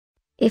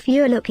If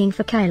you're looking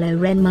for Kylo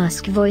Ren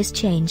mask voice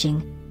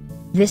changing,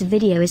 this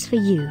video is for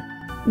you.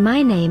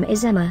 My name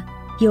is Emma,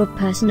 your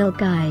personal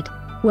guide.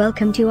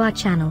 Welcome to our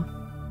channel.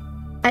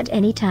 At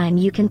any time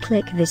you can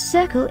click this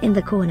circle in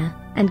the corner,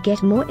 and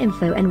get more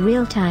info and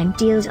real-time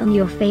deals on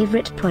your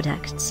favorite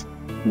products.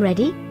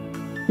 Ready?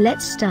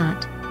 Let's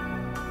start.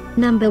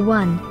 Number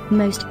 1,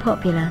 Most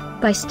Popular,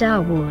 by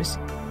Star Wars.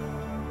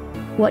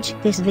 Watch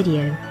this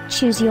video,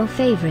 choose your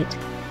favorite.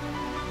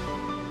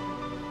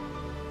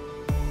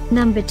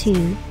 Number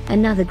 2,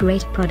 another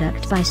great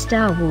product by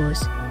Star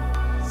Wars.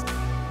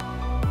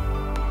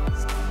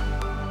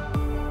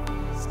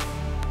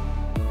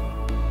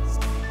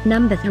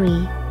 Number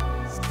 3.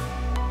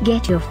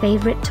 Get your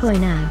favorite toy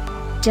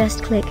now.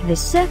 Just click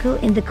this circle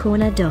in the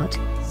corner dot.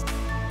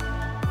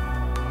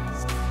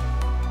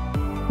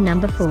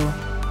 Number 4.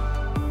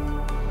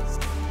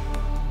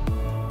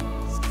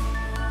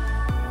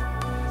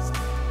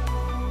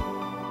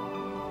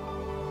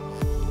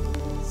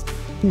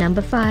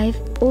 Number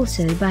 5,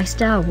 also by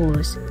Star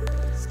Wars.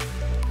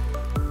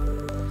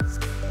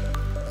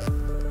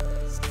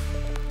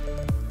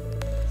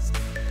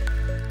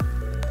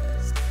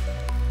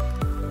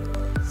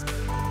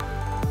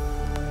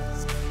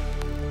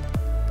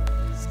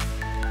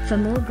 For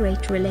more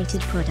great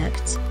related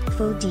products,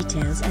 full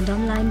details and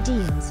online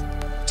deals,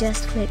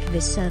 just click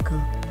this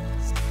circle.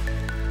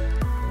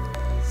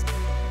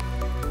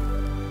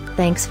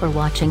 Thanks for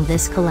watching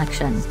this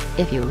collection.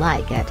 If you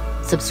like it,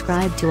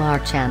 subscribe to our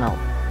channel.